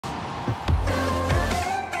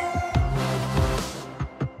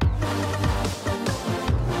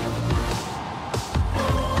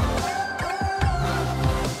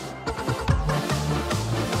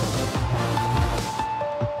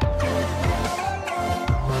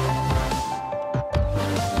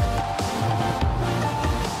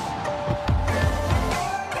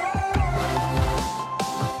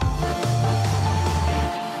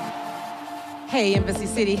Hey, Embassy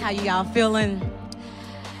City, how y'all feeling?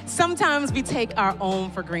 Sometimes we take our own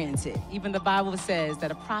for granted. Even the Bible says that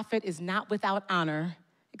a prophet is not without honor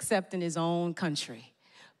except in his own country.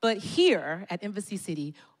 But here at Embassy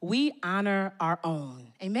City, we honor our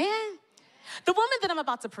own. Amen? The woman that I'm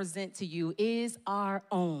about to present to you is our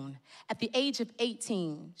own. At the age of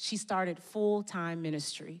 18, she started full-time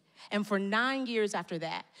ministry. And for 9 years after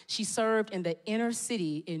that, she served in the inner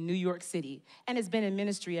city in New York City and has been in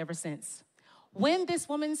ministry ever since. When this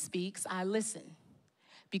woman speaks, I listen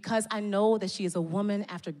because I know that she is a woman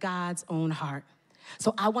after God's own heart.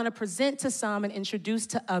 So I want to present to some and introduce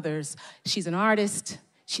to others. She's an artist.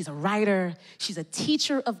 She's a writer, she's a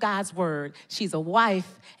teacher of God's word, she's a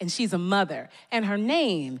wife, and she's a mother. And her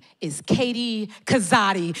name is Katy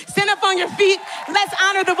Kazadi. Stand up on your feet. Let's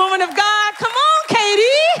honor the woman of God. Come on,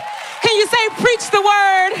 Katy. Can you say, preach the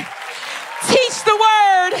word, teach the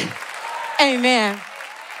word? Amen.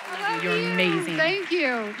 You're amazing. Thank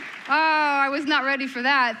you. Oh, I was not ready for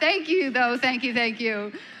that. Thank you, though. Thank you, thank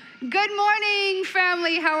you. Good morning,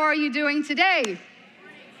 family. How are you doing today?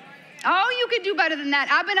 Oh, you could do better than that.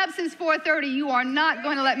 I've been up since 4:30. You are not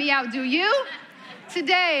going to let me out, do you?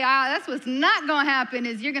 Today, that's what's not going to happen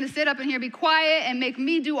is you're going to sit up in here, be quiet, and make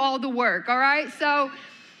me do all the work, all right? So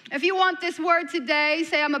if you want this word today,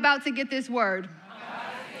 say, I'm about to get this word.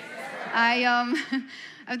 I'm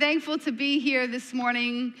thankful to be here this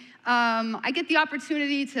morning. I get the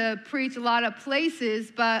opportunity to preach a lot of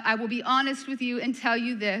places, but I will be honest with you and tell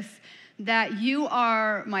you this, that you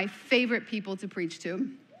are my favorite people to preach to.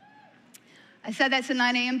 I said that to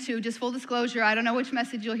 9 a.m. too, just full disclosure. I don't know which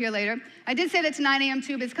message you'll hear later. I did say that to 9 a.m.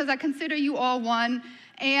 too, but it's because I consider you all one.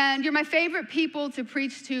 And you're my favorite people to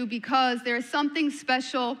preach to because there is something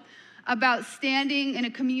special about standing in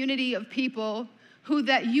a community of people who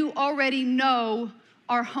that you already know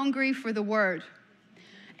are hungry for the word.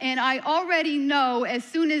 And I already know as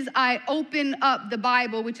soon as I open up the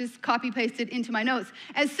Bible, which is copy-pasted into my notes,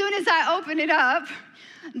 as soon as I open it up,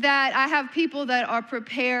 that I have people that are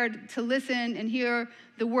prepared to listen and hear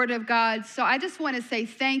the word of God. So I just want to say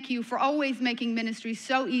thank you for always making ministry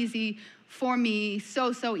so easy for me,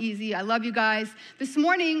 so easy. I love you guys. This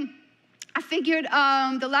morning, I figured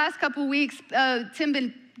the last couple weeks, Tim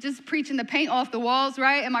been just preaching the paint off the walls,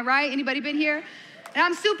 right? Am I right? Anybody been here? And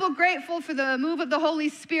I'm super grateful for the move of the Holy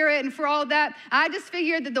Spirit and for all that. I just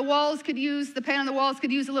figured that the paint on the walls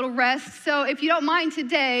could use a little rest. So if you don't mind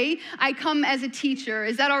today, I come as a teacher.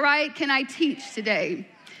 Is that all right? Can I teach today?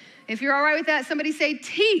 If you're all right with that, somebody say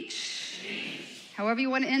teach. However you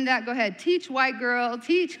want to end that, go ahead. Teach, white girl.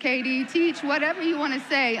 Teach, Katy. Teach, whatever you want to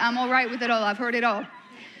say. I'm all right with it all. I've heard it all.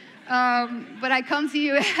 But I come to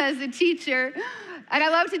you as a teacher. And I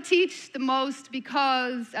love to teach the most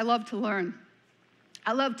because I love to learn.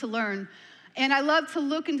 I love to learn, and I love to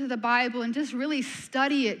look into the Bible and just really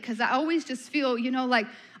study it because I always just feel,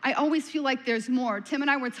 I always feel like there's more. Tim and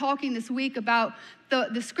I were talking this week about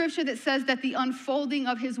the scripture that says that the unfolding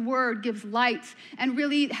of his word gives light, and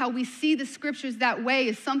really how we see the scriptures that way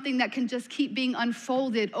is something that can just keep being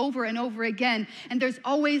unfolded over and over again, and there's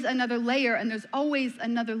always another layer, and there's always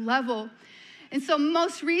another level. And so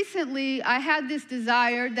most recently, I had this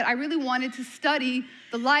desire that I really wanted to study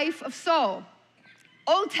the life of Saul.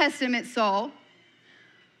 Old Testament Saul,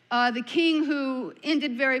 the king who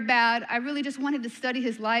ended very bad. I really just wanted to study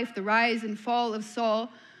his life, the rise and fall of Saul,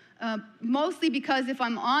 mostly because if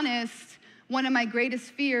I'm honest, one of my greatest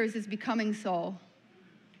fears is becoming Saul,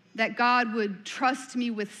 that God would trust me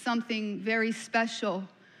with something very special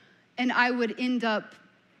and I would end up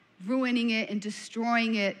ruining it and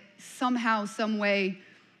destroying it somehow, some way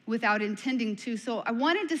without intending to. So I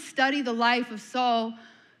wanted to study the life of Saul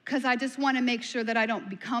because I just want to make sure that I don't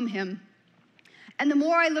become him. And the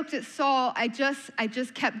more I looked at Saul, I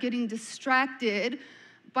just kept getting distracted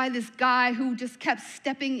by this guy who just kept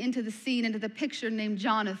stepping into the scene, into the picture named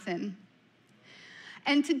Jonathan.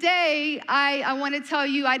 And today, I want to tell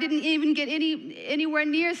you, I didn't even get anywhere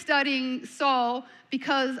near studying Saul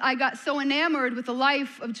because I got so enamored with the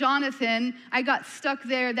life of Jonathan, I got stuck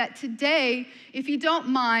there that today, if you don't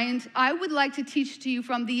mind, I would like to teach to you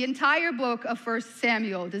from the entire book of 1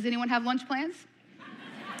 Samuel. Does anyone have lunch plans?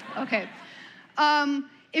 Okay.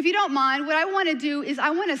 If you don't mind, what I want to do is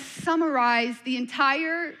I want to summarize the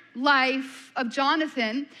entire life of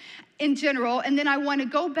Jonathan in general, and then I want to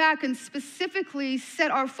go back and specifically set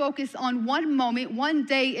our focus on one moment, one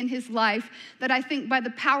day in his life that I think by the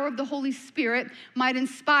power of the Holy Spirit might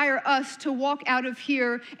inspire us to walk out of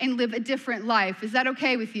here and live a different life. Is that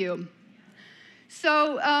okay with you?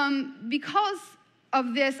 So because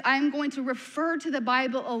of this, I'm going to refer to the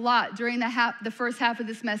Bible a lot during the first half of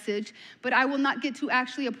this message, but I will not get to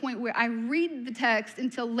actually a point where I read the text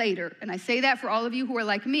until later. And I say that for all of you who are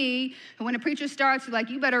like me, who when a preacher starts, you're like,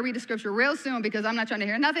 you better read the scripture real soon because I'm not trying to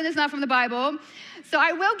hear nothing that's not from the Bible. So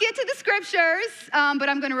I will get to the scriptures, but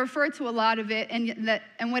I'm going to refer to a lot of it,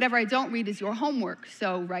 and whatever I don't read is your homework,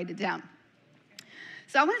 so write it down.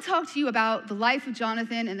 So I want to talk to you about the life of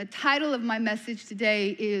Jonathan, and the title of my message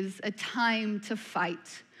today is A Time to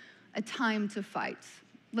Fight. A Time to Fight.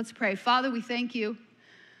 Let's pray. Father, we thank you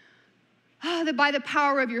that by the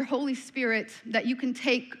power of your Holy Spirit, that you can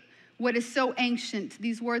take what is so ancient,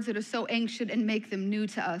 these words that are so ancient, and make them new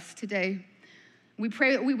to us today. We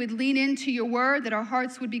pray that we would lean into your word, that our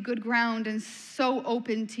hearts would be good ground and so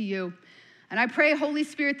open to you. And I pray, Holy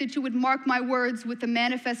Spirit, that you would mark my words with the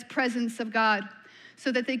manifest presence of God,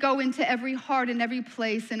 so that they go into every heart and every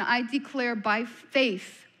place. And I declare by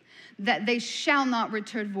faith that they shall not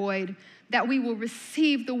return void, that we will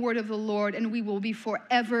receive the word of the Lord and we will be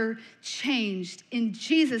forever changed. In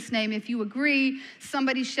Jesus' name, if you agree,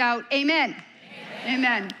 somebody shout, amen. Amen.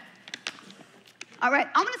 Amen. All right,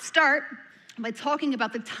 I'm going to start by talking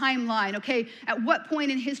about the timeline, okay? At what point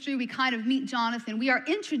in history we kind of meet Jonathan. We are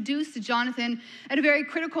introduced to Jonathan at a very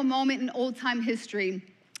critical moment in old-time history.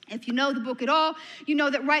 If you know the book at all, you know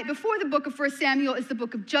that right before the book of 1 Samuel is the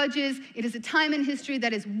book of Judges. It is a time in history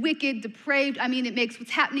that is wicked, depraved. I mean, it makes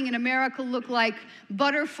what's happening in America look like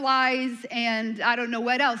butterflies and I don't know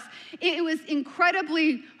what else. It was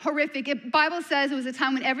incredibly horrific. The Bible says it was a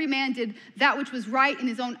time when every man did that which was right in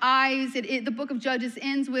his own eyes. The book of Judges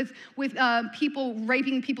ends with people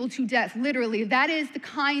raping people to death, literally. That is the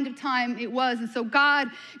kind of time it was. And so God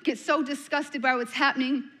gets so disgusted by what's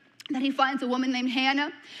happening that he finds a woman named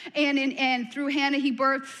Hannah, and through Hannah, he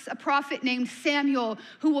births a prophet named Samuel,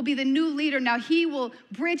 who will be the new leader. Now, he will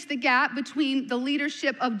bridge the gap between the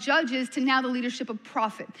leadership of judges to now the leadership of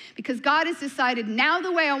prophet, because God has decided now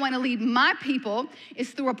the way I want to lead my people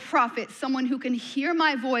is through a prophet, someone who can hear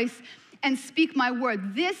my voice and speak my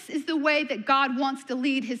word. This is the way that God wants to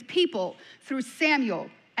lead his people, through Samuel,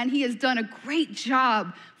 and he has done a great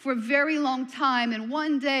job for a very long time. And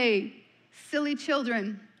one day, silly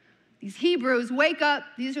children, these Hebrews wake up,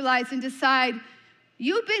 the Israelites, and decide,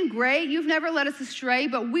 you've been great, you've never led us astray,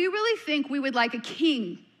 but we really think we would like a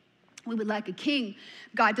king. We would like a king.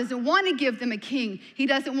 God doesn't want to give them a king. He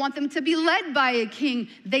doesn't want them to be led by a king.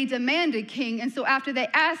 They demand a king. And so after they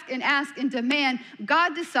ask and demand,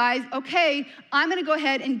 God decides, okay, I'm going to go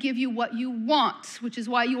ahead and give you what you want, which is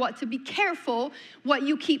why you ought to be careful what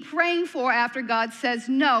you keep praying for after God says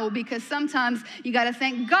no, because sometimes you got to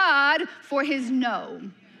thank God for his no.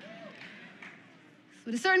 So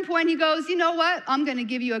at a certain point, he goes, you know what? I'm going to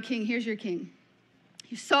give you a king. Here's your king.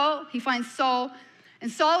 Saul, he finds Saul, and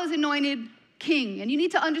Saul is anointed king. And you need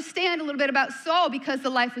to understand a little bit about Saul, because the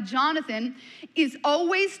life of Jonathan is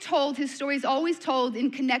always told, his story is always told in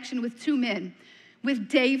connection with two men, with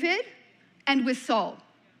David and with Saul.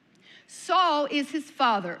 Saul is his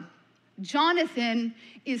father. Jonathan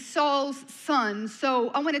is Saul's son. So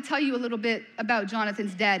I want to tell you a little bit about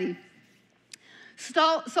Jonathan's daddy.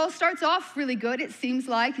 Saul starts off really good, it seems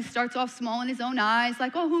like. He starts off small in his own eyes,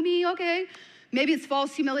 like, oh, who, me? Okay. Maybe it's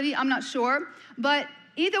false humility, I'm not sure. But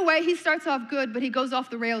either way, he starts off good, but he goes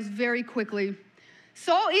off the rails very quickly.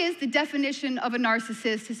 Saul is the definition of a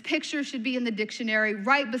narcissist. His picture should be in the dictionary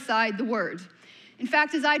right beside the word. In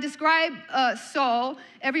fact, as I describe Saul,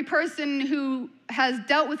 every person who has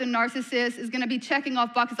dealt with a narcissist is going to be checking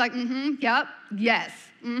off boxes like, yep, yes,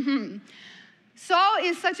 Saul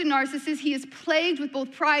is such a narcissist, he is plagued with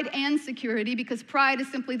both pride and security, because pride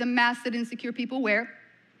is simply the mask that insecure people wear.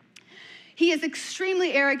 He is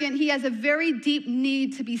extremely arrogant. He has a very deep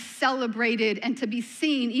need to be celebrated and to be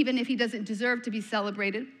seen, even if he doesn't deserve to be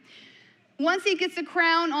celebrated. Once he gets a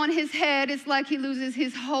crown on his head, it's like he loses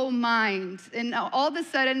his whole mind. And all of a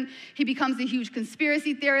sudden, he becomes a huge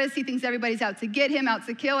conspiracy theorist. He thinks everybody's out to get him, out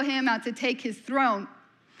to kill him, out to take his throne.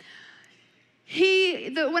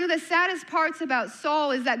 One of the saddest parts about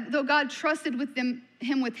Saul is that though God trusted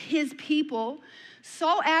him with his people,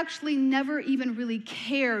 Saul actually never even really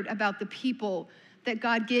cared about the people that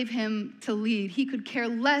God gave him to lead. He could care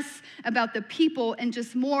less about the people and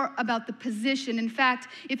just more about the position. In fact,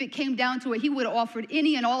 if it came down to it, he would have offered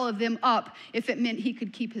any and all of them up if it meant he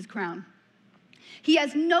could keep his crown. He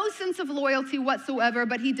has no sense of loyalty whatsoever,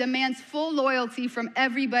 but he demands full loyalty from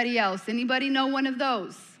everybody else. Anybody know one of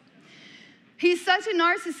those? He's such a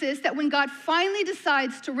narcissist that when God finally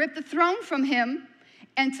decides to rip the throne from him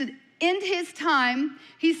and to end his time,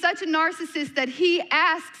 he's such a narcissist that he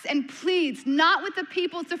asks and pleads, not with the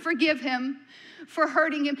people to forgive him for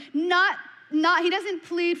hurting him, not he doesn't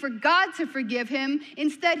plead for God to forgive him.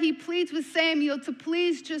 Instead, he pleads with Samuel to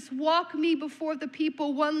please just walk me before the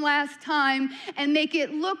people one last time and make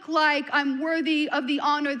it look like I'm worthy of the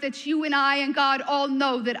honor that you and I and God all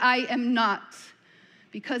know that I am not.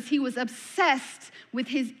 Because he was obsessed with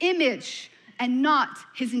his image and not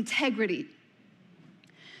his integrity.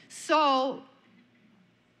 So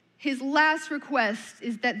his last request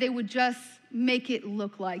is that they would just make it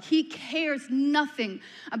look like. He cares nothing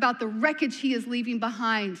about the wreckage he is leaving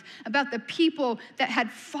behind, about the people that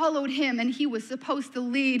had followed him and he was supposed to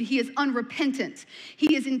lead. He is unrepentant.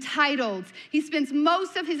 He is entitled. He spends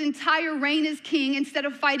most of his entire reign as king, instead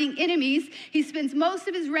of fighting enemies, he spends most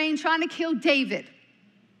of his reign trying to kill David.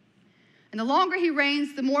 And the longer he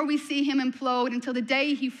reigns, the more we see him implode, until the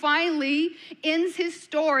day he finally ends his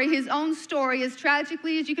story, his own story, as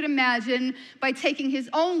tragically as you could imagine, by taking his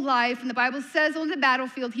own life. And the Bible says on the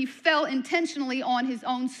battlefield, he fell intentionally on his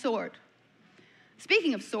own sword.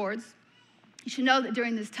 Speaking of swords, you should know that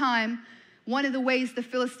during this time, one of the ways the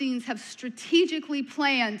Philistines have strategically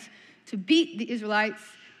planned to beat the Israelites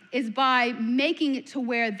is by making it to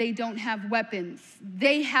where they don't have weapons.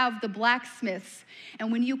 They have the blacksmiths.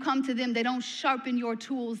 And when you come to them, they don't sharpen your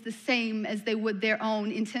tools the same as they would their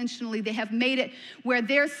own intentionally. They have made it where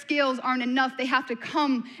their skills aren't enough. They have to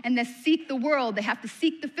come and they seek the world. They have to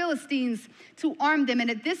seek the Philistines to arm them.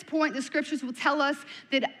 And at this point, the scriptures will tell us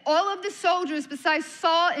that all of the soldiers besides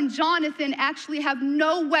Saul and Jonathan actually have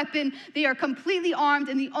no weapon. They are completely armed.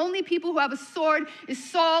 And the only people who have a sword is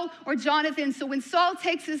Saul or Jonathan. So when Saul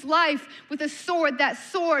takes his life with a sword, that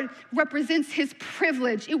sword represents his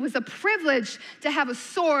privilege. It was a privilege to have a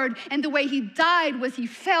sword, and the way he died was he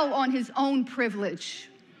fell on his own privilege.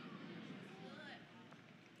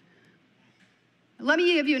 Let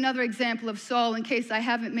me give you another example of Saul in case I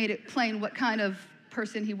haven't made it plain what kind of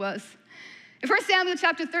person he was. In 1 Samuel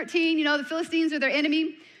chapter 13, you know, the Philistines are their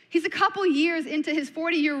enemy. He's a couple years into his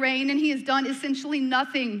 40-year reign, and he has done essentially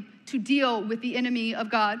nothing to deal with the enemy of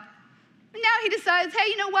God. And now he decides, hey,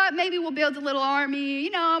 you know what? Maybe we'll build a little army.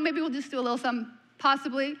 Maybe we'll just do a little something,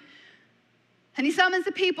 possibly. And he summons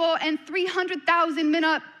the people, and 300,000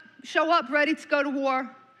 men show up ready to go to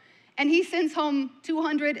war. And he sends home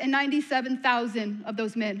 297,000 of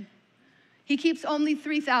those men. He keeps only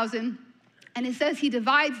 3,000, and it says he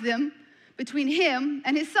divides them between him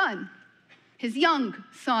and his son, his young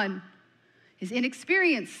son, his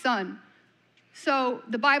inexperienced son. So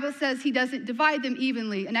the Bible says he doesn't divide them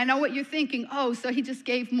evenly. And I know what you're thinking, oh, so he just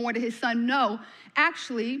gave more to his son. No,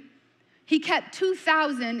 actually, he kept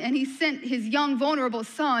 2,000 and he sent his young, vulnerable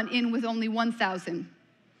son in with only 1,000.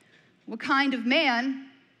 What kind of man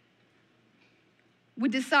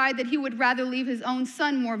would decide that he would rather leave his own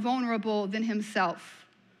son more vulnerable than himself?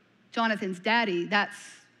 Jonathan's daddy, that's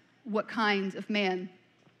what kind of man.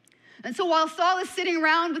 And so while Saul is sitting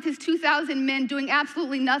around with his 2,000 men doing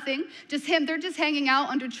absolutely nothing, just him, they're just hanging out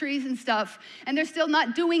under trees and stuff, and they're still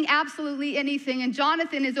not doing absolutely anything. And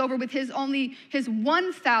Jonathan is over with his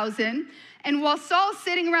 1,000. And while Saul's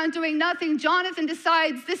sitting around doing nothing, Jonathan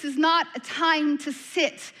decides this is not a time to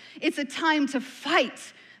sit. It's a time to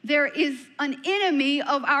fight. There is an enemy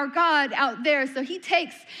of our God out there. So he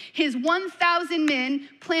takes his 1,000 men,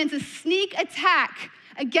 plans a sneak attack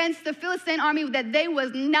against the Philistine army that they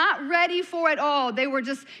was not ready for at all. They were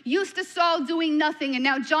just used to Saul doing nothing. And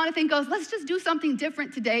now Jonathan goes, let's just do something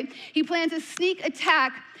different today. He plans a sneak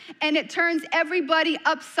attack, and it turns everybody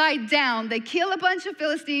upside down. They kill a bunch of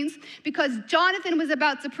Philistines because Jonathan was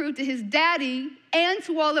about to prove to his daddy and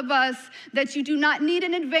to all of us that you do not need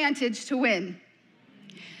an advantage to win.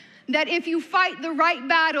 That if you fight the right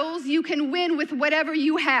battles, you can win with whatever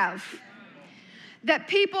you have. That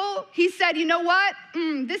people, he said, you know what?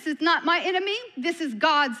 This is not my enemy. This is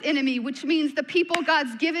God's enemy, which means the people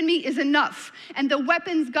God's given me is enough. And the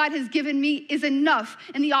weapons God has given me is enough.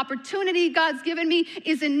 And the opportunity God's given me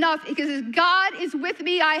is enough. Because if God is with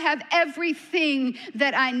me, I have everything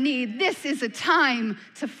that I need. This is a time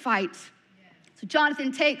to fight. So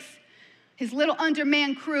Jonathan takes his little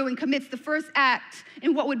undermanned crew and commits the first act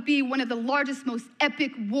in what would be one of the largest, most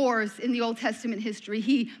epic wars in the Old Testament history.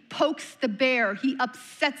 He pokes the bear, he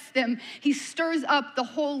upsets them, he stirs up the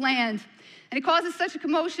whole land. And it causes such a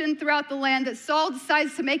commotion throughout the land that Saul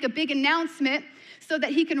decides to make a big announcement so that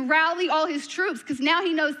he can rally all his troops, because now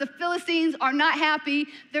he knows the Philistines are not happy.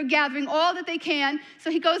 They're gathering all that they can. So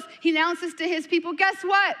he announces to his people, guess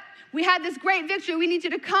what? We had this great victory. We need you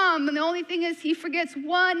to come. And the only thing is he forgets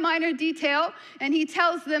one minor detail, and he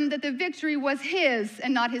tells them that the victory was his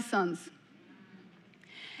and not his son's.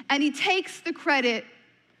 And he takes the credit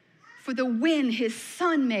for the win his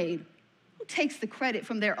son made. Who takes the credit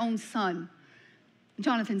from their own son?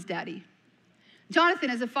 Jonathan's daddy.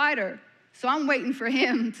 Jonathan is a fighter, so I'm waiting for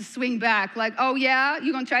him to swing back. Like, oh yeah,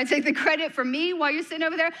 you're gonna try to take the credit from me while you're sitting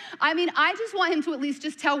over there? I mean, I just want him to at least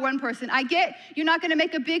just tell one person. I get you're not gonna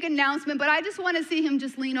make a big announcement, but I just wanna see him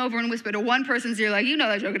just lean over and whisper to one person's ear, like, you know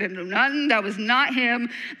that joker didn't do nothing. That was not him.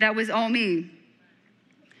 That was all me.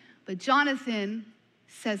 But Jonathan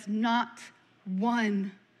says not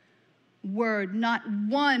one word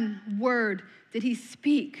did he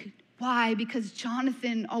speak. Why? Because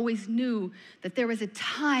Jonathan always knew that there was a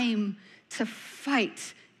time to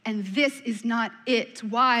fight, and this is not it.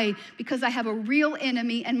 Why? Because I have a real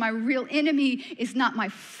enemy, and my real enemy is not my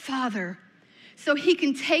father. So he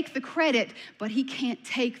can take the credit, but he can't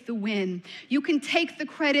take the win. You can take the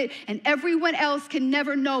credit, and everyone else can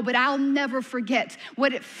never know, but I'll never forget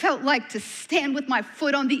what it felt like to stand with my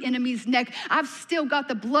foot on the enemy's neck. I've still got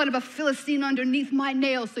the blood of a Philistine underneath my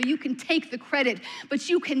nails, so you can take the credit, but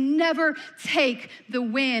you can never take the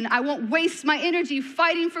win. I won't waste my energy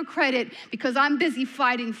fighting for credit because I'm busy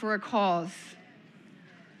fighting for a cause.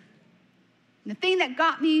 And the thing that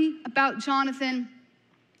got me about Jonathan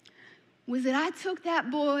was that I took that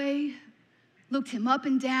boy, looked him up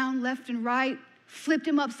and down, left and right, flipped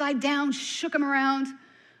him upside down, shook him around.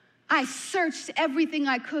 I searched everything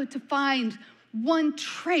I could to find one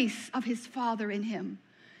trace of his father in him.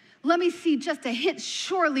 Let me see just a hint.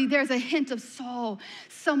 Surely there's a hint of Saul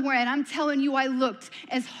somewhere. And I'm telling you, I looked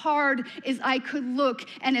as hard as I could look.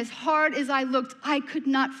 And as hard as I looked, I could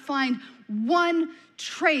not find one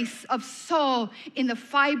trace of Saul in the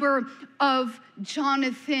fiber of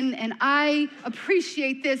Jonathan. And I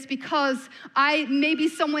appreciate this because maybe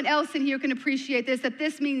someone else in here can appreciate this, that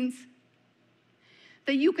this means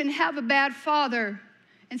that you can have a bad father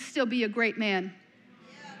and still be a great man.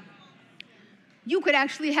 You could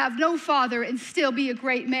actually have no father and still be a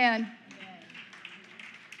great man.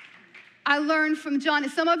 I learned from John,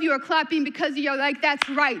 and some of you are clapping because you're like, that's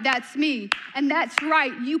right, that's me. And that's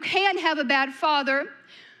right, you can have a bad father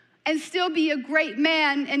and still be a great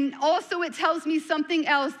man. And also it tells me something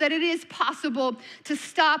else, that it is possible to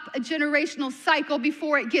stop a generational cycle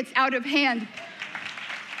before it gets out of hand.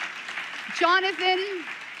 Jonathan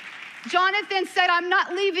said, I'm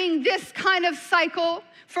not leaving this kind of cycle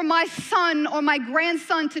for my son or my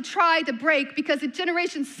grandson to try to break, because a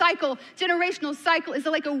generational cycle is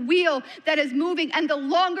like a wheel that is moving, and the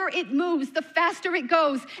longer it moves, the faster it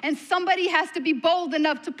goes. And somebody has to be bold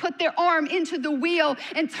enough to put their arm into the wheel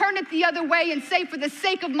and turn it the other way and say, for the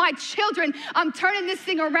sake of my children, I'm turning this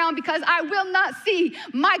thing around, because I will not see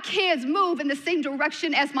my kids move in the same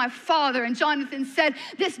direction as my father. And Jonathan said,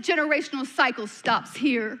 this generational cycle stops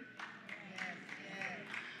here.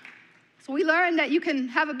 So we learned that you can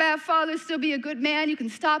have a bad father, still be a good man. You can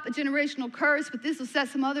stop a generational curse, but this will set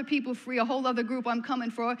some other people free, a whole other group I'm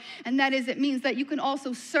coming for. And that is, it means that you can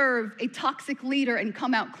also serve a toxic leader and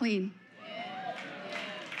come out clean.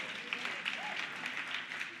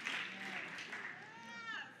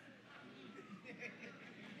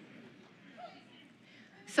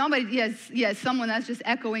 Somebody, yes, someone that's just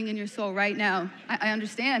echoing in your soul right now. I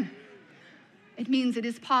understand. It means it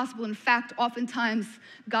is possible. In fact, oftentimes,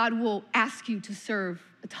 God will ask you to serve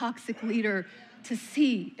a toxic leader to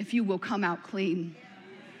see if you will come out clean.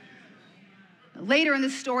 Later in the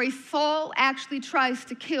story, Saul actually tries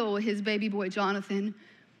to kill his baby boy, Jonathan.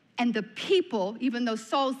 And the people, even though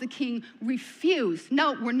Saul's the king, refuse.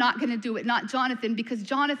 No, we're not going to do it. Not Jonathan, because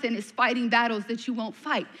Jonathan is fighting battles that you won't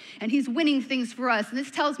fight. And he's winning things for us. And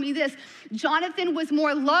this tells me this. Jonathan was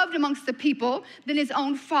more loved amongst the people than his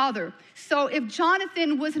own father. So if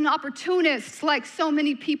Jonathan was an opportunist, like so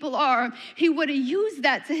many people are, he would have used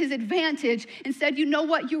that to his advantage and said, you know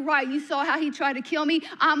what, you're right. You saw how he tried to kill me.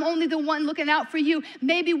 I'm only the one looking out for you.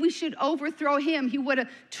 Maybe we should overthrow him. He would have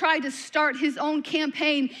tried to start his own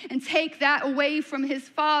campaign and take that away from his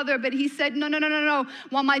father. But he said, no.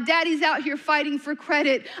 While my daddy's out here fighting for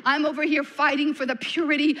credit, I'm over here fighting for the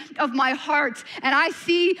purity of my heart. And I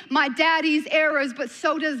see my daddy's errors, but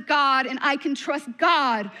so does God. And I can trust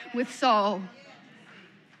God with Saul.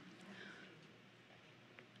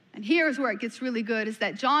 And here's where it gets really good, is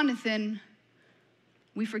that Jonathan,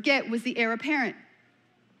 we forget, was the heir apparent.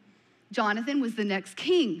 Jonathan was the next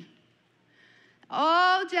king.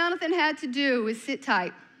 All Jonathan had to do was sit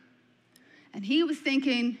tight. And he was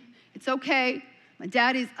thinking, it's okay, my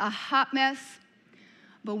daddy's a hot mess.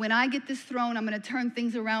 But when I get this throne, I'm going to turn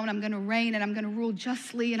things around. I'm going to reign, and I'm going to rule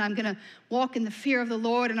justly, and I'm going to walk in the fear of the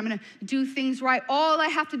Lord, and I'm going to do things right. All I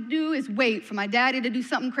have to do is wait for my daddy to do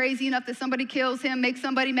something crazy enough that somebody kills him, make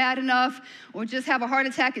somebody mad enough, or just have a heart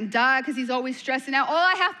attack and die because he's always stressing out. All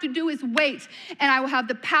I have to do is wait, and I will have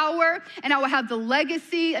the power, and I will have the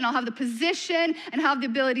legacy, and I'll have the position, and have the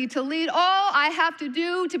ability to lead. All I have to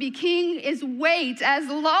do to be king is wait, as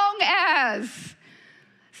long as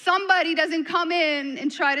somebody doesn't come in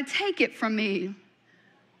and try to take it from me.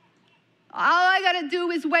 All I got to do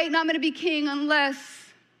is wait, and I'm going to be king unless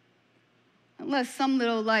some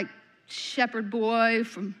little like shepherd boy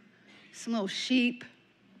from some little sheep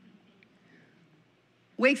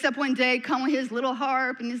wakes up one day, come with his little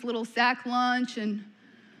harp and his little sack lunch, and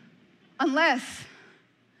unless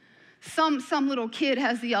some little kid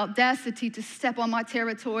has the audacity to step on my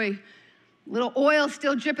territory, little oil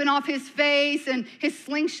still dripping off his face and his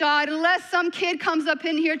slingshot, unless some kid comes up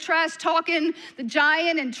in here trash talking the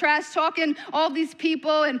giant and trash talking all these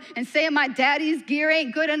people and saying my daddy's gear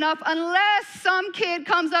ain't good enough, unless some kid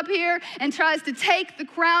comes up here and tries to take the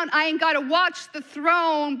crown, I ain't got to watch the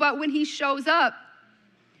throne. But when he shows up,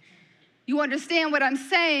 you understand what I'm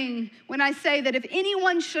saying when I say that if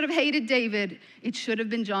anyone should have hated David, it should have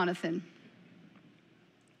been Jonathan.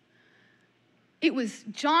 It was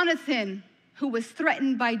Jonathan who was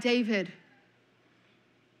threatened by David.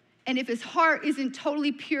 And if his heart isn't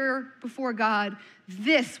totally pure before God,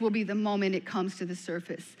 this will be the moment it comes to the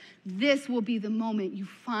surface. This will be the moment you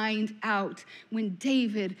find out when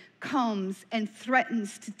David comes and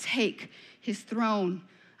threatens to take his throne.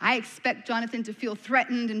 I expect Jonathan to feel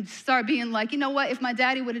threatened and start being like, you know what, if my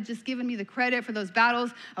daddy would have just given me the credit for those battles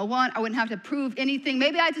I won, I wouldn't have to prove anything.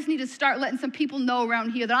 Maybe I just need to start letting some people know around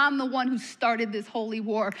here that I'm the one who started this holy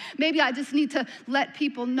war. Maybe I just need to let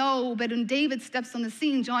people know. But when David steps on the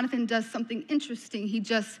scene, Jonathan does something interesting.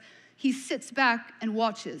 He sits back and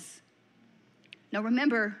watches. Now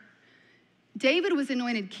remember, David was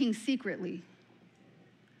anointed king secretly,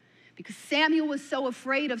 because Samuel was so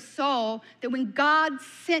afraid of Saul that when God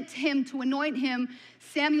sent him to anoint him,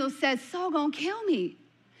 Samuel said, Saul gonna kill me.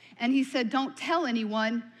 And he said, don't tell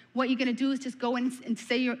anyone. What you're gonna do is just go in and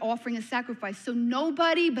say you're offering a sacrifice. So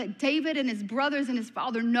nobody but David and his brothers and his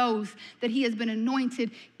father knows that he has been anointed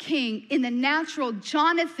king. In the natural,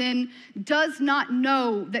 Jonathan does not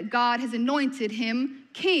know that God has anointed him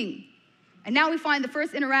king. And now we find the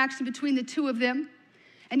first interaction between the two of them.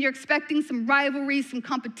 And you're expecting some rivalry, some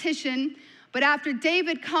competition. But after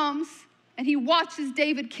David comes and he watches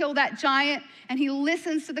David kill that giant, and he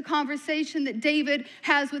listens to the conversation that David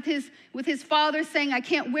has with his father, saying, I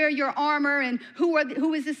can't wear your armor, and who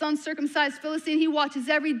is this uncircumcised Philistine? He watches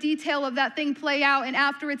every detail of that thing play out. And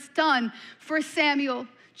after it's done, 1 Samuel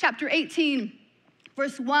chapter 18,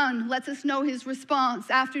 verse 1 lets us know his response.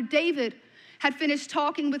 After David had finished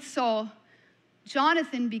talking with Saul,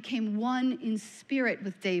 Jonathan became one in spirit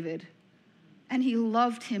with David, and he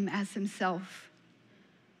loved him as himself.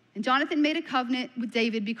 And Jonathan made a covenant with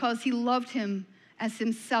David because he loved him as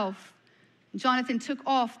himself. Jonathan took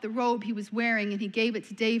off the robe he was wearing, and he gave it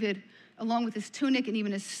to David, along with his tunic and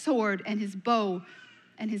even his sword and his bow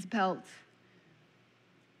and his belt.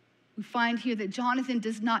 We find here that Jonathan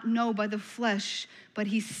does not know by the flesh, but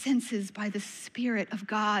he senses by the Spirit of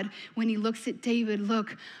God. When he looks at David,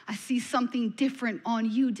 look, I see something different on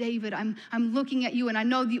you, David. I'm looking at you, and I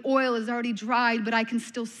know the oil is already dried, but I can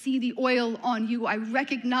still see the oil on you. I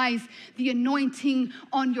recognize the anointing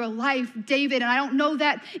on your life, David. And I don't know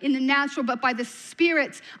that in the natural, but by the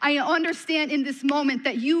Spirit, I understand in this moment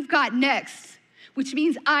that you've got next, which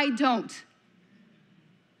means I don't.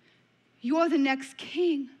 You're the next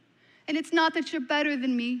king. And it's not that you're better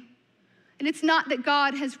than me. And it's not that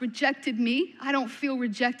God has rejected me. I don't feel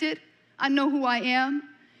rejected. I know who I am.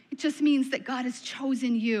 It just means that God has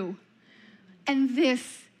chosen you. And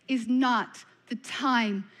this is not the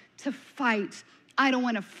time to fight. I don't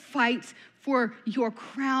want to fight for your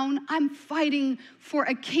crown. I'm fighting for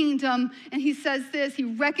a kingdom. And he says this, he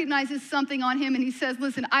recognizes something on him, and he says,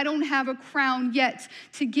 listen, I don't have a crown yet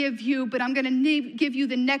to give you, but I'm gonna give you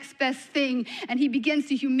the next best thing. And he begins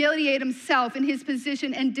to humiliate himself in his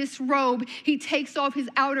position and disrobe. He takes off his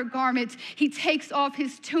outer garment, he takes off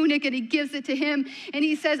his tunic, and he gives it to him. And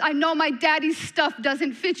he says, I know my daddy's stuff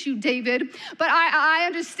doesn't fit you, David, but I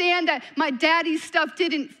understand that my daddy's stuff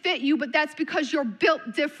didn't fit you, but that's because you're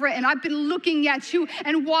built different. And I've been looking at you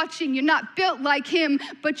and watching. You're not built like him,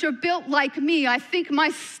 but you're built like me. I think my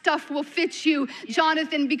stuff will fit you,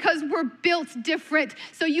 Jonathan, because we're built different.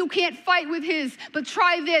 So you can't fight with his, but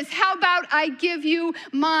try this. How about I give you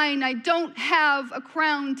mine? I don't have a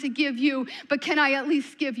crown to give you, but can I at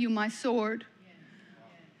least give you my sword?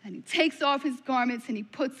 And he takes off his garments and he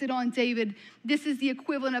puts it on David. This is the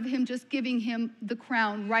equivalent of him just giving him the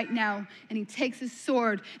crown right now. And he takes his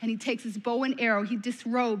sword and he takes his bow and arrow. He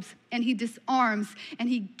disrobes and he disarms and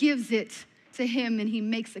he gives it to him, and he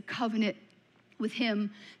makes a covenant with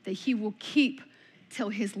him that he will keep till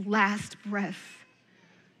his last breath.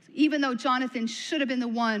 Even though Jonathan should have been the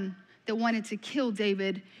one that wanted to kill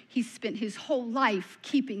David, he spent his whole life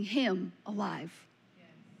keeping him alive.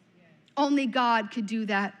 Only God could do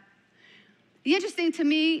that. The interesting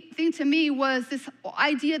thing to me was this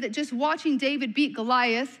idea that just watching David beat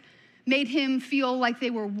Goliath made him feel like they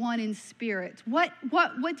were one in spirit. What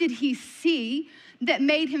did he see that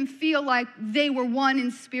made him feel like they were one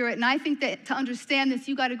in spirit? And I think that to understand this,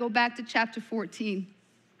 you got to go back to chapter 14.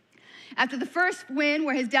 After the first win,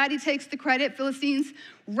 where his daddy takes the credit, Philistines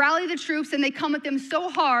rally the troops and they come at them so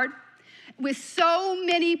hard with so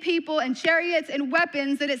many people and chariots and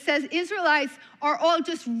weapons that it says Israelites are all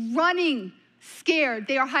just running scared.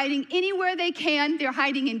 They are hiding anywhere they can. They're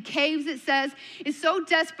hiding in caves, it says. It's so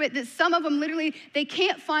desperate that some of them literally, they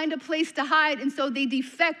can't find a place to hide, and so they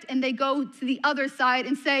defect and they go to the other side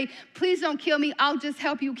and say, please don't kill me. I'll just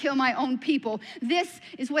help you kill my own people. This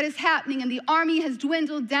is what is happening, and the army has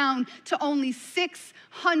dwindled down to only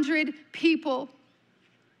 600 people.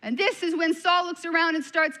 And this is when Saul looks around and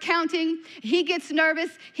starts counting. He gets nervous.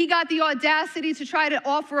 He got the audacity to try to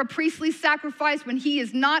offer a priestly sacrifice when he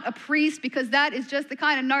is not a priest, because that is just the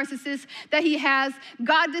kind of narcissist that he has.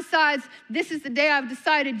 God decides, this is the day I've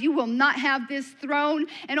decided you will not have this throne.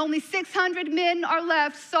 And only 600 men are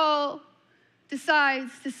left. Saul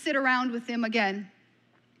decides to sit around with them again,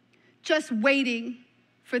 just waiting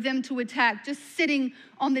for them to attack, just sitting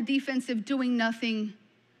on the defensive, doing nothing.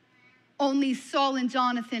 Only Saul and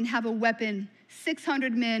Jonathan have a weapon,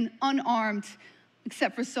 600 men unarmed,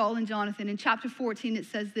 except for Saul and Jonathan. In chapter 14, it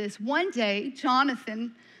says this: one day,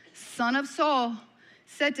 Jonathan, son of Saul,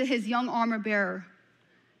 said to his young armor bearer,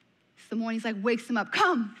 it's the morning, he's like, wakes him up,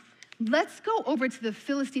 come, let's go over to the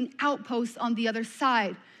Philistine outpost on the other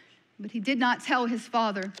side. But he did not tell his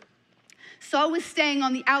father. Saul was staying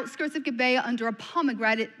on the outskirts of Gibeah under a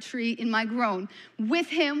pomegranate tree in Migron. With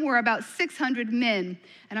him were about 600 men.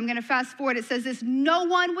 And I'm going to fast forward. It says this: no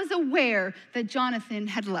one was aware that Jonathan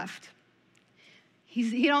had left.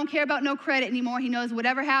 He don't care about no credit anymore. He knows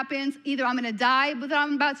whatever happens, either I'm going to die with what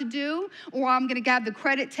I'm about to do, or I'm going to have the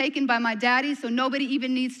credit taken by my daddy, so nobody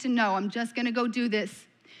even needs to know. I'm just going to go do this.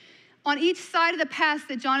 On each side of the pass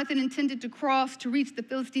that Jonathan intended to cross to reach the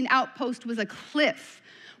Philistine outpost was a cliff.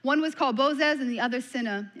 One was called Bozez and the other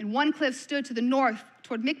Sinna. And one cliff stood to the north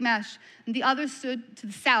toward Michmash, and the other stood to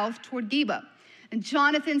the south toward Geba. And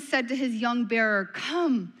Jonathan said to his young bearer,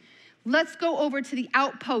 come, let's go over to the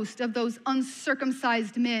outpost of those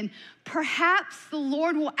uncircumcised men. Perhaps the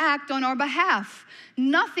Lord will act on our behalf.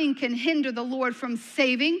 Nothing can hinder the Lord from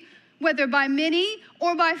saving, whether by many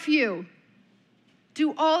or by few.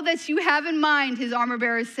 Do all that you have in mind, his armor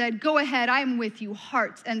bearer said. Go ahead, I am with you,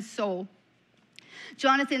 heart and soul.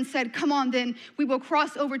 Jonathan said, come on then, we will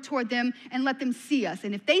cross over toward them and let them see us.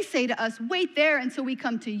 And if they say to us, wait there until we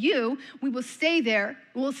come to you, we will stay there,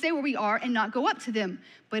 we'll stay where we are and not go up to them.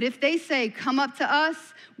 But if they say, come up to us,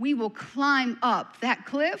 we will climb up that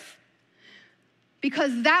cliff,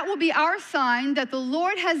 because that will be our sign that the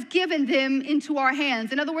Lord has given them into our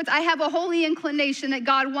hands. In other words, I have a holy inclination that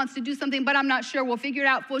God wants to do something, but I'm not sure. We'll figure it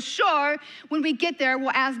out for sure. When we get there,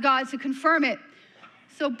 we'll ask God to confirm it.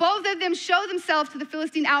 So both of them show themselves to the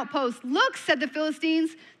Philistine outpost. Look, said the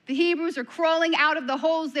Philistines, the Hebrews are crawling out of the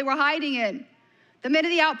holes they were hiding in. The men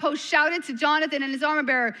of the outpost shouted to Jonathan and his armor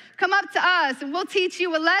bearer, come up to us and we'll teach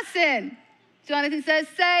you a lesson. Jonathan says,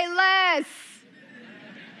 say less.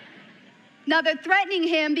 Now they're threatening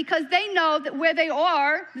him because they know that where they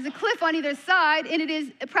are, there's a cliff on either side, and it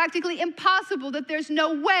is practically impossible, that there's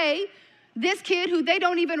no way this kid who they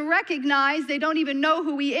don't even recognize, they don't even know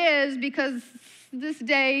who he is, because this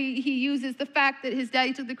day he uses the fact that his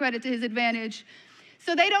daddy took the credit to his advantage.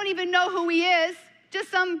 So they don't even know who he is, just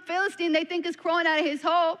some Philistine they think is crawling out of his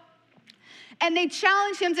hole. And they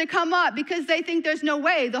challenge him to come up because they think there's no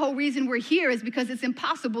way. The whole reason we're here is because it's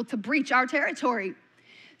impossible to breach our territory.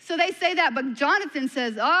 So they say that, but Jonathan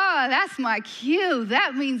says, oh, that's my cue.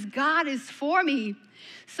 That means God is for me.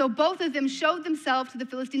 So both of them showed themselves to the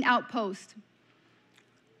Philistine outpost.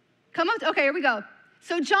 Come up, okay, here we go.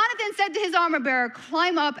 So Jonathan said to his armor bearer,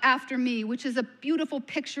 climb up after me, which is a beautiful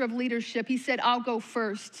picture of leadership. He said, I'll go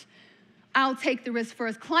first. I'll take the risk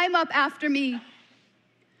first. Climb up after me.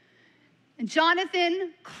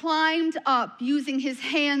 Jonathan climbed up using his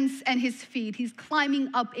hands and his feet. He's climbing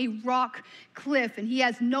up a rock cliff, and he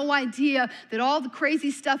has no idea that all the crazy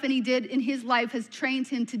stuff that he did in his life has trained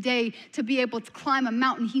him today to be able to climb a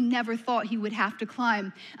mountain he never thought he would have to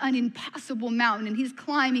climb, an impossible mountain. And he's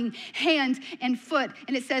climbing hand and foot,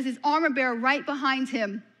 and it says his armor bearer right behind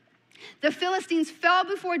him. The Philistines fell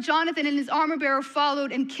before Jonathan, and his armor bearer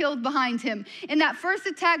followed and killed behind him. In that first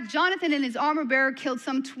attack, Jonathan and his armor bearer killed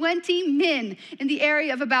some 20 men in the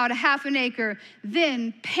area of about a half an acre.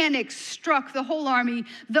 Then panic struck the whole army,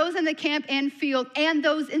 those in the camp and field, and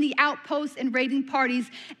those in the outposts and raiding parties,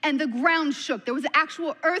 and the ground shook. There was an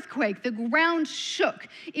actual earthquake. The ground shook.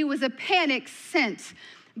 It was a panic sent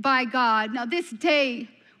by God. Now, this day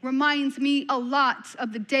reminds me a lot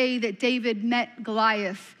of the day that David met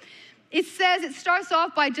Goliath. It says, it starts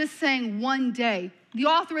off by just saying one day. The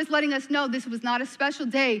author is letting us know this was not a special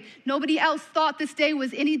day. Nobody else thought this day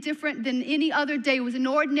was any different than any other day. It was an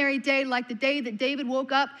ordinary day, like the day that David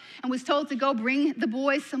woke up and was told to go bring the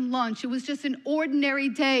boys some lunch. It was just an ordinary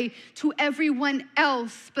day to everyone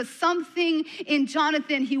else. But something in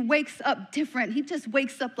Jonathan, he wakes up different. He just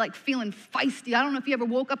wakes up like feeling feisty. I don't know if you ever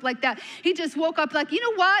woke up like that. He just woke up like, you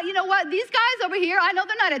know what? These guys over here, I know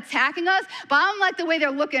they're not attacking us, but I don't like the way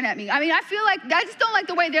they're looking at me. I mean, I just don't like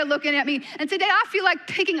the way they're looking at me. And today I feel like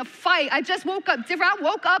picking a fight. I just woke up different. I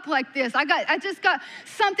woke up like this. I just got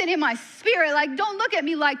something in my spirit. Like, don't look at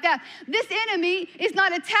me like that. This enemy is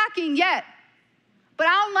not attacking yet, but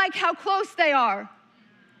I don't like how close they are.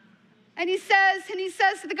 And he says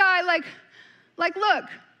to the guy, like, look,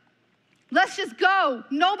 let's just go.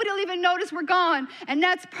 Nobody will even notice we're gone. And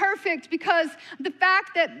that's perfect, because the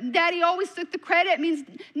fact that Daddy always took the credit means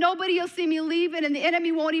nobody will see me leaving, and the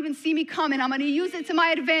enemy won't even see me coming. I'm going to use it to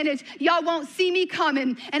my advantage. Y'all won't see me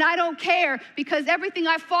coming, and I don't care, because everything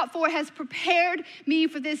I fought for has prepared me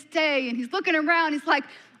for this day. And he's looking around. He's like,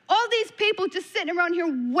 all these people just sitting around here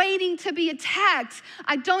waiting to be attacked.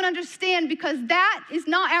 I don't understand, because that is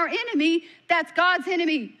not our enemy. That's God's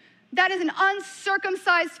enemy. That is an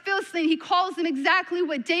uncircumcised Philistine. He calls them exactly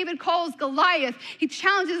what David calls Goliath. He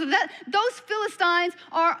challenges them. Those Philistines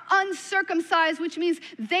are uncircumcised, which means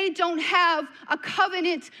they don't have a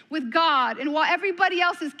covenant with God. And while everybody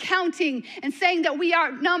else is counting and saying that we are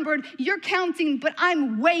outnumbered, you're counting, but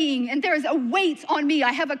I'm weighing, and there is a weight on me.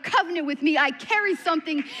 I have a covenant with me. I carry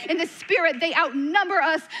something in the spirit. They outnumber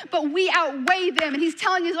us, but we outweigh them. And he's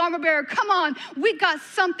telling his armor bearer, come on, we got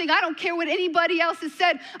something. I don't care what anybody else has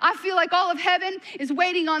said. I feel like all of heaven is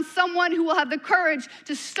waiting on someone who will have the courage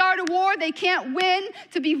to start a war they can't win,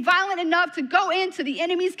 to be violent enough to go into the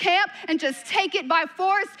enemy's camp and just take it by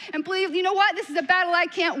force and believe, you know what, this is a battle I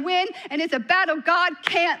can't win, and it's a battle God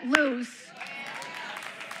can't lose.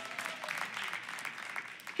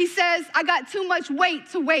 He says, I got too much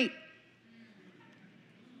weight to wait.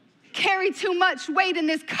 Carry too much weight in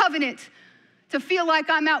this covenant to feel like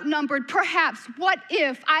I'm outnumbered. Perhaps, what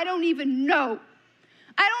if, I don't even know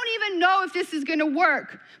if this is gonna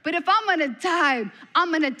work, but if I'm gonna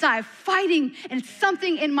die fighting, and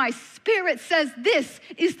something in my spirit says this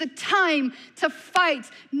is the time to fight.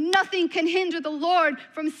 Nothing can hinder the Lord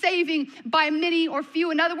from saving by many or few.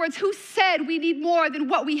 In other words, who said we need more than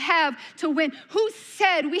what we have to win? Who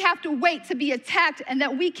said we have to wait to be attacked and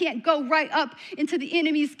that we can't go right up into the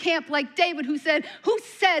enemy's camp like David, who said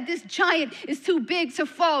this giant is too big to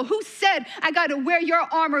fall? Who said I gotta wear your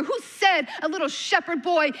armor? Who said a little shepherd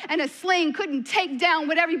boy and a sling couldn't take down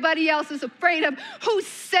what everybody else is afraid of? Who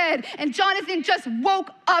said? And Jonathan just woke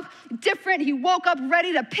up different. He woke up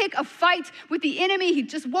ready to pick a fight with the enemy. He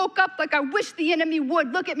just woke up like, I wish the enemy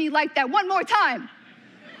would look at me like that one more time.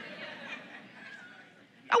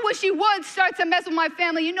 I wish he would start to mess with my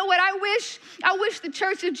family. You know what I wish? I wish the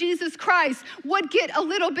Church of Jesus Christ would get a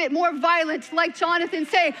little bit more violent, like Jonathan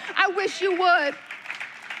said. I wish you would.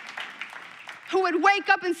 Who would wake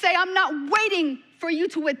up and say, I'm not waiting for you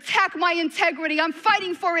to attack my integrity. I'm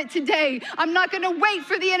fighting for it today. I'm not gonna wait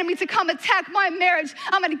for the enemy to come attack my marriage.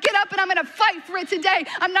 I'm gonna get up and I'm gonna fight for it today.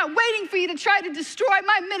 I'm not waiting for you to try to destroy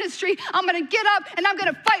my ministry. I'm gonna get up and I'm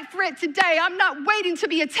gonna fight for it today. I'm not waiting to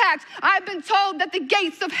be attacked. I've been told that the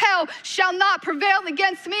gates of hell shall not prevail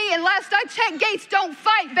against me. And last I checked, gates don't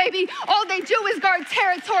fight, baby. All they do is guard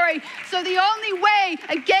territory. So the only way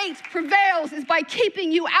a gate prevails is by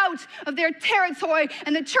keeping you out of their territory.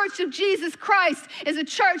 And the Church of Jesus Christ is a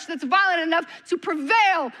church that's violent enough to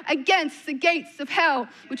prevail against the gates of hell,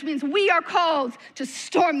 which means we are called to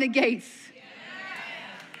storm the gates.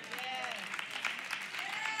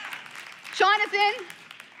 Jonathan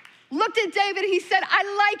looked at David and he said,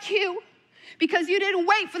 I like you because you didn't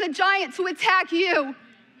wait for the giant to attack you.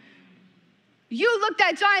 You look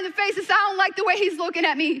that giant in the face and say, I don't like the way he's looking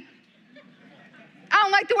at me. I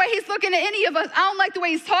don't like the way he's looking at any of us. I don't like the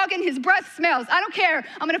way he's talking. His breath smells. I don't care.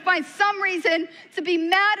 I'm going to find some reason to be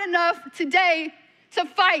mad enough today to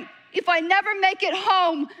fight. If I never make it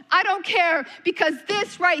home, I don't care, because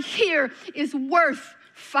this right here is worth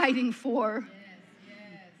fighting for. Yes.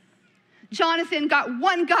 Jonathan got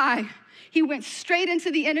one guy. He went straight into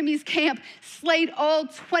the enemy's camp, slayed all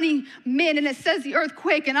 20 men, and it says the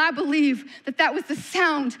earthquake, and I believe that that was the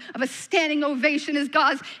sound of a standing ovation as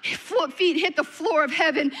God's feet hit the floor of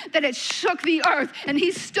heaven, that it shook the earth, and he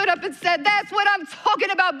stood up and said, that's what I'm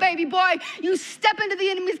talking about, baby boy. You step into the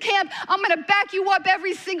enemy's camp, I'm gonna back you up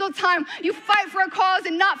every single time. You fight for a cause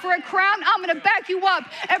and not for a crown, I'm gonna back you up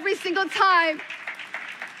every single time.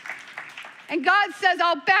 And God says,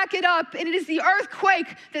 I'll back it up. And it is the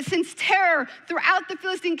earthquake that sends terror throughout the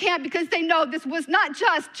Philistine camp, because they know this was not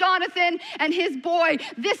just Jonathan and his boy.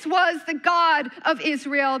 This was the God of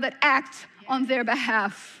Israel that acts on their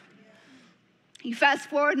behalf. You fast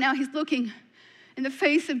forward now, he's looking in the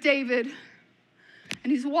face of David,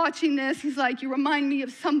 and he's watching this. He's like, you remind me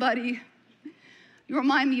of somebody. You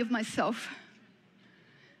remind me of myself.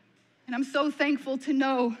 And I'm so thankful to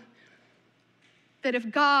know that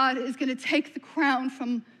if God is going to take the crown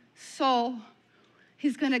from Saul,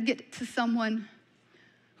 he's going to get to someone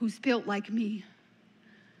who's built like me.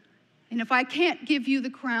 And if I can't give you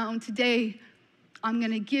the crown today, I'm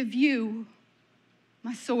going to give you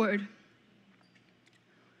my sword.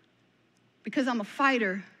 Because I'm a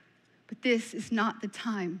fighter, but this is not the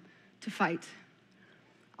time to fight.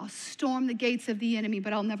 I'll storm the gates of the enemy,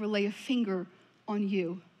 but I'll never lay a finger on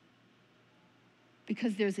you.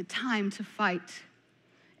 Because there's a time to fight.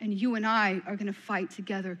 And you and I are gonna fight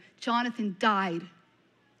together. Jonathan died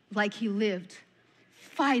like he lived,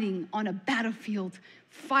 fighting on a battlefield,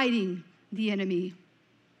 fighting the enemy.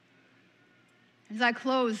 As I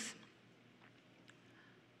close,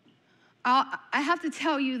 I have to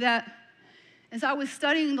tell you that as I was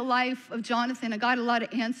studying the life of Jonathan, I got a lot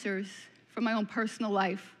of answers from my own personal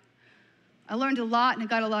life. I learned a lot and I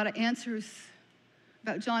got a lot of answers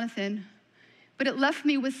about Jonathan, but it left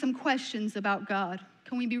me with some questions about God.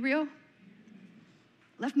 Can we be real?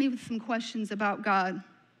 Left me with some questions about God.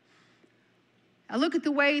 I look at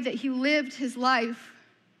the way that he lived his life,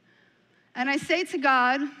 and I say to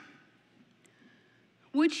God,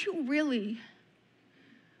 would you really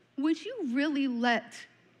let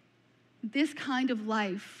this kind of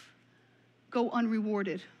life go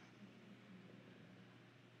unrewarded?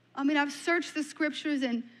 I mean, I've searched the scriptures,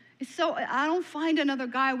 and I don't find another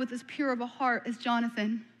guy with as pure of a heart as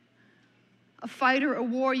Jonathan. A fighter, a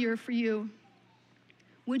warrior for you.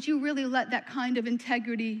 Would you really let that kind of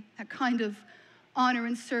integrity, that kind of honor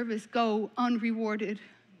and service go unrewarded?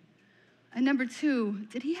 And number two,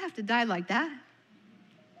 did he have to die like that?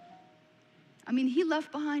 I mean, he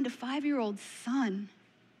left behind a 5-year-old son.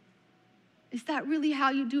 Is that really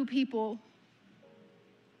how you do people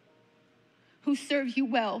who serve you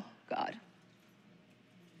well, God?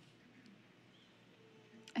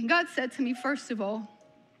 And God said to me, first of all,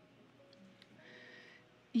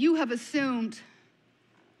 you have assumed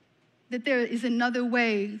that there is another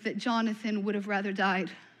way that Jonathan would have rather died.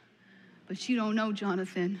 But you don't know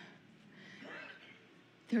Jonathan.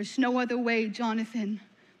 There's no other way Jonathan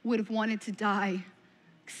would have wanted to die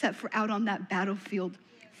except for out on that battlefield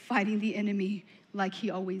fighting the enemy like he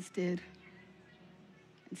always did.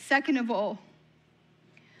 And second of all,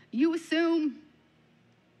 you assume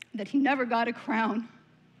that he never got a crown.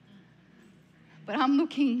 But I'm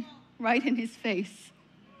looking right in his face.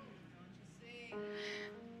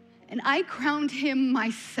 And I crowned him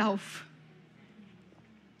myself.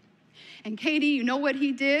 And Katy, you know what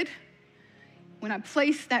he did? When I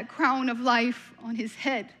placed that crown of life on his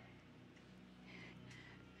head,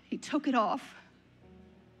 he took it off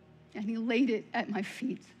and he laid it at my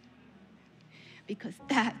feet. Because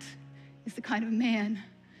that is the kind of man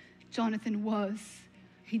Jonathan was.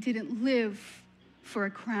 He didn't live for a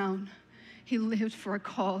crown. He lived for a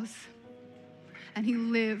cause. And he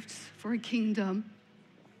lived for a kingdom.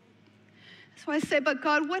 So I say, but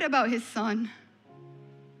God, what about his son?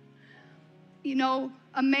 You know,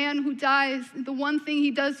 a man who dies, the one thing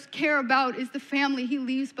he does care about is the family he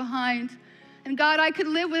leaves behind. And God, I could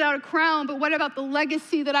live without a crown, but what about the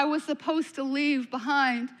legacy that I was supposed to leave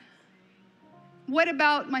behind? What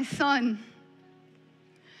about my son?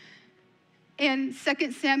 And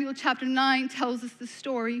 2 Samuel chapter 9 tells us the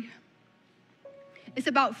story. It's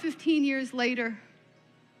about 15 years later,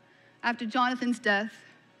 after Jonathan's death,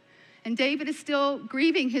 and David is still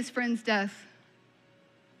grieving his friend's death.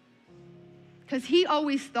 Because he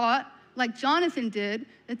always thought like Jonathan did,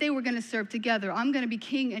 that they were going to serve together. I'm going to be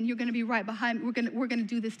king and you're going to be right behind me. We're going to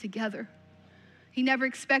do this together. He never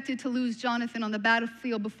expected to lose Jonathan on the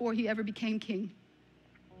battlefield before he ever became king.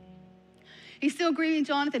 He's still grieving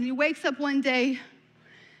Jonathan. He wakes up one day,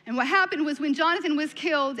 and what happened was when Jonathan was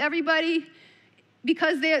killed, everybody,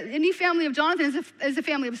 because any family of Jonathan is a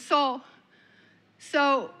family of Saul,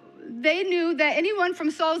 so they knew that anyone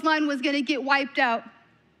from Saul's line was going to get wiped out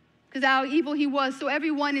because how evil he was. So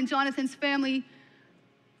everyone in Jonathan's family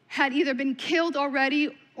had either been killed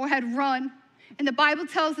already or had run. And the Bible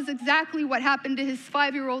tells us exactly what happened to his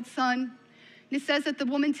 5-year-old son. And it says that the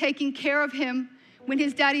woman taking care of him when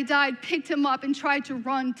his daddy died picked him up and tried to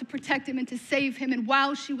run to protect him and to save him. And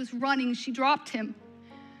while she was running, she dropped him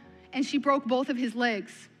and she broke both of his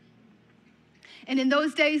legs. And in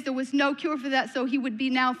those days, there was no cure for that, so he would be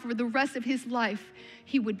now, for the rest of his life,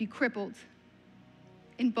 he would be crippled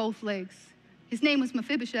in both legs. His name was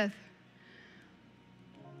Mephibosheth.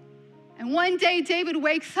 And one day, David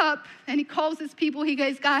wakes up and he calls his people. He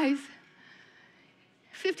goes, guys,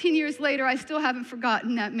 15 years later, I still haven't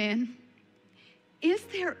forgotten that man. Is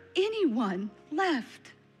there anyone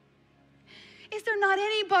left? Is there not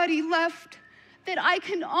anybody left that I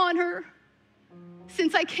can honor?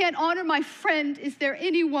 Since I can't honor my friend, is there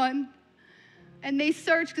anyone? And they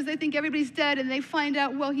search because they think everybody's dead, and they find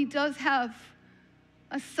out, well, he does have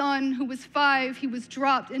a son who was 5. He was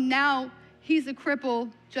dropped, and now he's a cripple,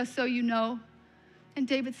 just so you know. And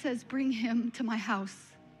David says, bring him to my house.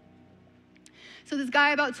 So this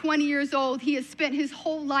guy, about 20 years old, he has spent his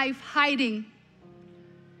whole life hiding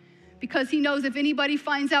because he knows if anybody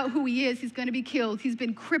finds out who he is, he's going to be killed. He's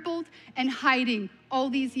been crippled and hiding all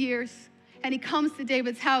these years. And he comes to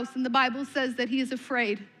David's house, and the Bible says that he is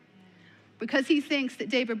afraid because he thinks that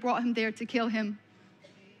David brought him there to kill him.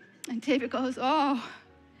 And David goes, oh,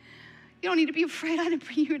 you don't need to be afraid. I didn't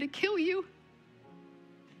bring you here to kill you.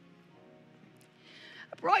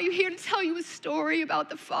 I brought you here to tell you a story about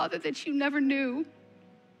the father that you never knew.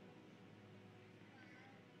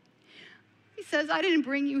 He says, I didn't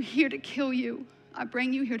bring you here to kill you. I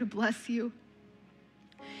bring you here to bless you.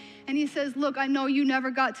 And he says, look, I know you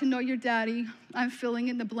never got to know your daddy. I'm filling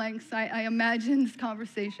in the blanks. I imagine this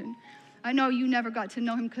conversation. I know you never got to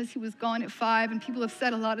know him because he was gone at 5, and people have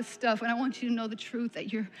said a lot of stuff, and I want you to know the truth,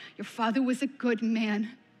 that your father was a good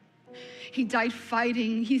man. He died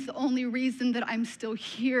fighting. He's the only reason that I'm still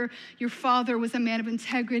here. Your father was a man of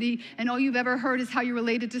integrity, and all you've ever heard is how you're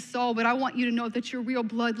related to Saul, but I want you to know that your real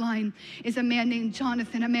bloodline is a man named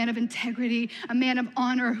Jonathan, a man of integrity, a man of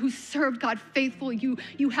honor who served God faithfully.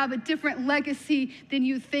 You have a different legacy than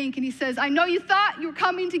you think. And he says, I know you thought you were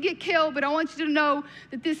coming to get killed, but I want you to know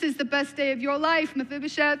that this is the best day of your life,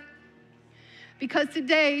 Mephibosheth, because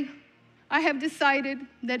today I have decided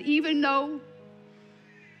that even though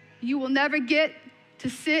you will never get to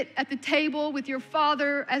sit at the table with your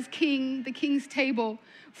father as king, the king's table.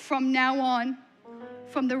 From now on,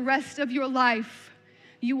 from the rest of your life,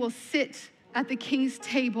 you will sit at the king's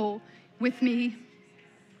table with me.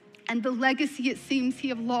 And the legacy it seems he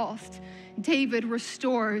have lost, David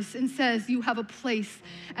restores and says, you have a place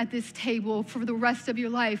at this table for the rest of your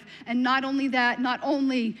life. And not only that, not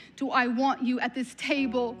only do I want you at this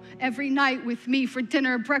table every night with me for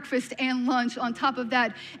dinner, breakfast, and lunch. On top of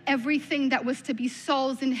that, everything that was to be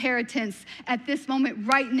Saul's inheritance at this moment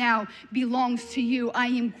right now belongs to you. I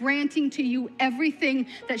am granting to you everything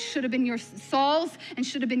that should have been your Saul's and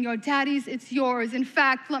should have been your daddy's. It's yours. In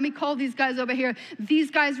fact, let me call these guys over here.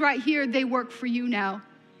 These guys right here, they work for you now.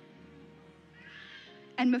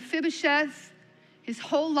 And Mephibosheth, his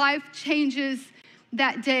whole life changes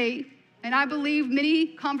that day. And I believe many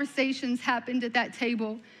conversations happened at that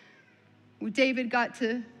table where David got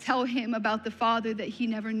to tell him about the father that he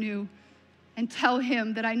never knew, and tell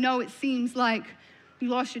him that I know it seems like you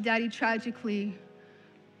lost your daddy tragically,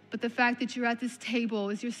 but the fact that you're at this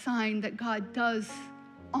table is your sign that God does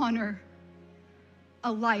honor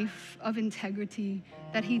a life of integrity,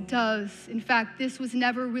 that he does. In fact, this was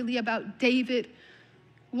never really about David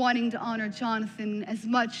wanting to honor Jonathan as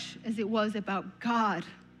much as it was about God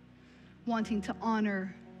wanting to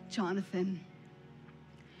honor Jonathan.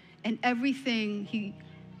 And everything he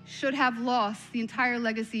should have lost, the entire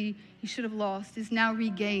legacy he should have lost, is now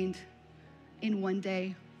regained in one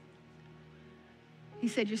day. He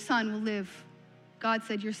said, your son will live. God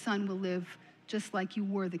said, your son will live just like you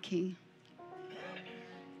were the king.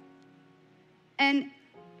 And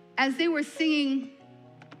as they were singing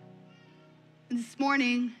this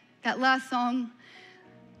morning, that last song,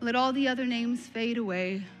 Let All the Other Names Fade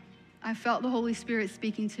Away, I felt the Holy Spirit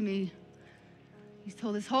speaking to me. He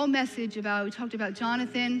told this whole message we talked about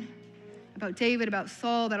Jonathan, about David, about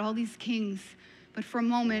Saul, about all these kings. But for a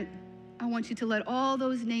moment, I want you to let all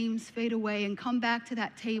those names fade away and come back to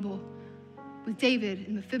that table with David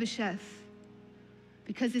and Mephibosheth.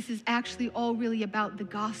 Because this is actually all really about the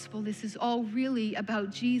gospel. This is all really about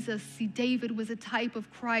Jesus. See, David was a type of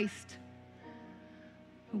Christ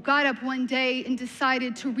who got up one day and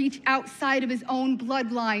decided to reach outside of his own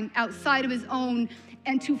bloodline, outside of his own,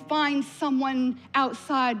 and to find someone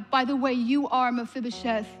outside. By the way, you are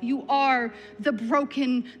Mephibosheth. You are the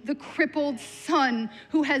broken, the crippled son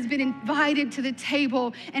who has been invited to the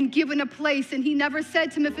table and given a place. And he never said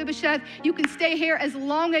to Mephibosheth, you can stay here as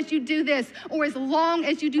long as you do this or as long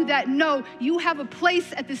as you do that. No, you have a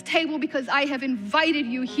place at this table because I have invited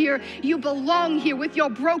you here. You belong here with your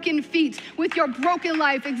broken feet, with your broken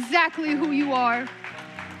life, exactly who you are.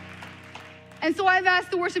 And so I've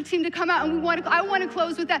asked the worship team to come out, and I want to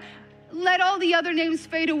close with that. Let all the other names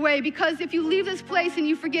fade away, because if you leave this place and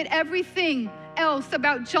you forget everything else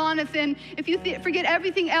about Jonathan, if you forget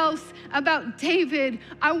everything else about David,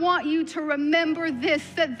 I want you to remember this,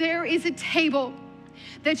 that there is a table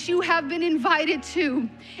that you have been invited to,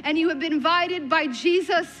 and you have been invited by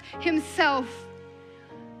Jesus himself.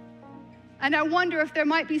 And I wonder if there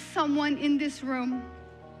might be someone in this room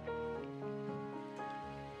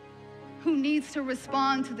who needs to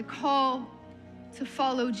respond to the call to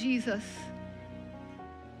follow Jesus.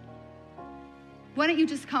 Why don't you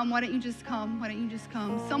just come? Why don't you just come? Why don't you just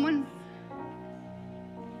come? Someone,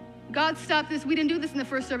 God stopped this. We didn't do this in the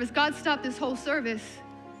first service. God stopped this whole service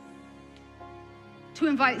to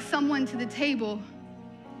invite someone to the table,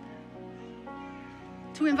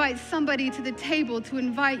 to invite somebody to the table, to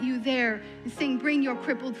invite you there and saying, bring your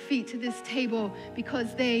crippled feet to this table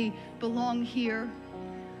because they belong here.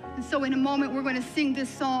 And so in a moment, we're going to sing this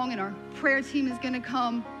song, and our prayer team is going to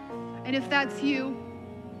come. And if that's you,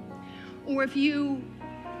 or if you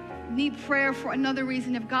need prayer for another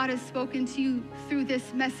reason, if God has spoken to you through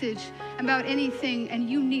this message about anything and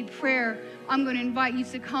you need prayer, I'm going to invite you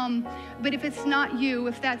to come. But if it's not you,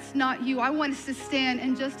 if that's not you, I want us to stand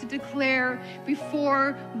and just to declare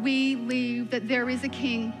before we leave that there is a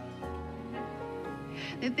king.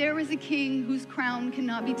 That there is a king whose crown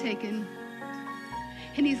cannot be taken.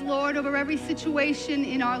 And he's Lord over every situation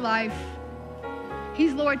in our life.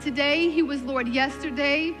 He's Lord today. He was Lord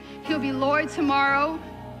yesterday. He'll be Lord tomorrow.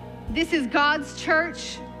 This is God's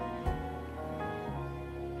church.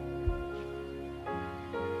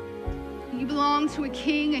 You belong to a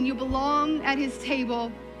king, and you belong at his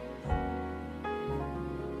table.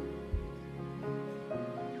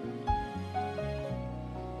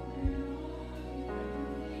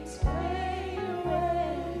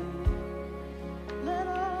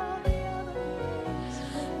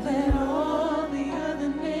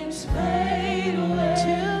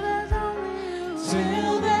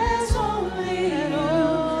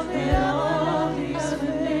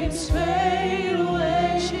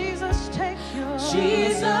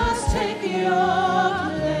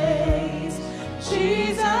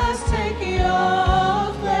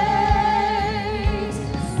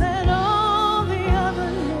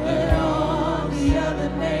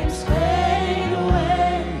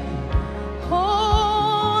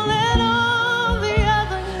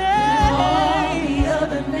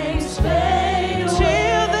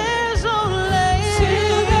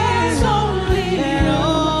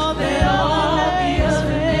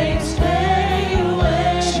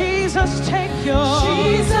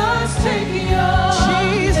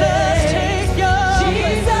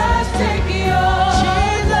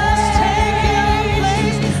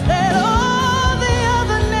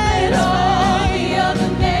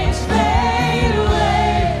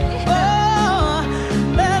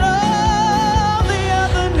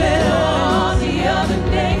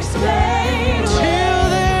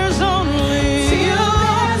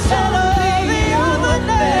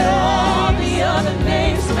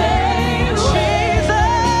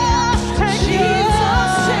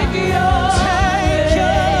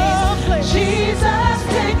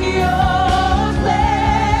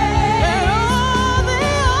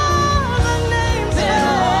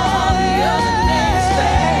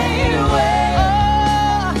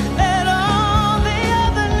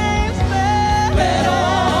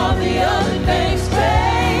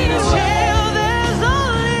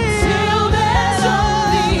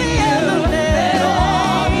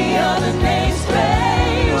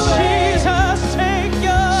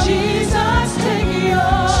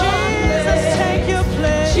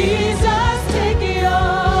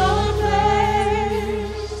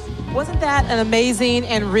 An amazing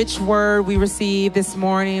and rich word we received this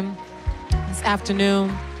morning, this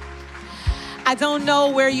afternoon. I don't know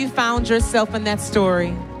where you found yourself in that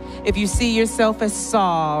story. If you see yourself as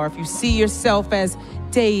Saul, or if you see yourself as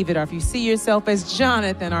David, or if you see yourself as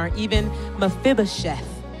Jonathan, or even Mephibosheth,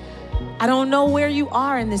 I don't know where you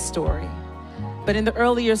are in this story, but in the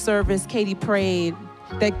earlier service, Katy prayed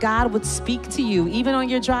that God would speak to you, even on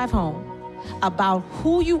your drive home, about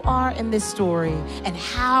who you are in this story and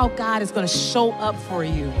how God is going to show up for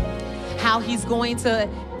you, how he's going to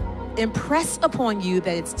impress upon you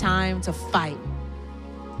that it's time to fight,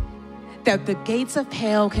 that the gates of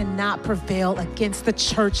hell cannot prevail against the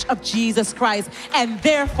church of Jesus Christ, and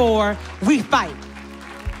therefore we fight.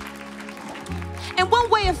 And one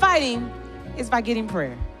way of fighting is by getting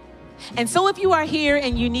prayer. And so if you are here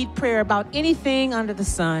and you need prayer about anything under the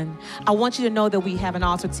sun, I want you to know that we have an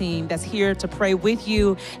altar team that's here to pray with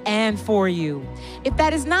you and for you. If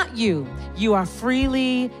that is not you, you are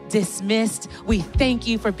freely dismissed. We thank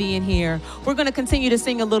you for being here. We're going to continue to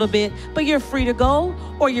sing a little bit, but you're free to go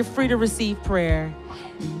or you're free to receive prayer.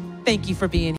 Thank you for being here.